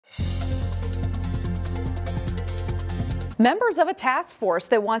Members of a task force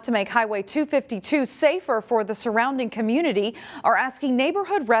that want to make Highway 252 safer for the surrounding community are asking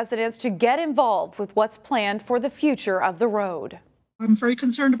neighborhood residents to get involved with what's planned for the future of the road. I'm very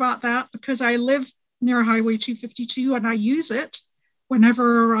concerned about that because I live near Highway 252 and I use it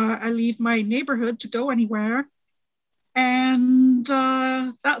whenever I leave my neighborhood to go anywhere. And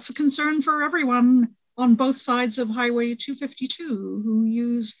that's a concern for everyone on both sides of Highway 252 who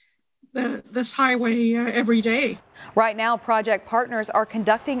use this highway every day. Right now, project partners are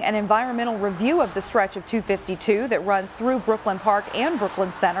conducting an environmental review of the stretch of 252 that runs through Brooklyn Park and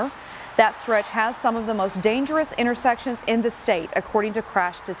Brooklyn Center. That stretch has some of the most dangerous intersections in the state, according to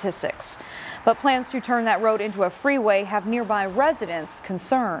crash statistics. But plans to turn that road into a freeway have nearby residents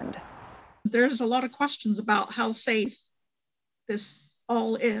concerned. There's a lot of questions about how safe this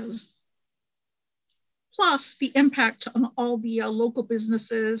all is. Plus the impact on all the local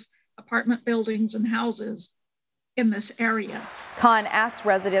businesses, apartment buildings and houses in this area. Khan asks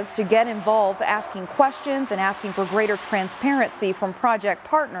residents to get involved, asking questions and asking for greater transparency from project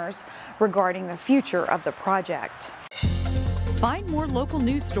partners regarding the future of the project. Find more local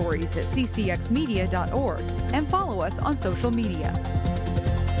news stories at ccxmedia.org and follow us on social media.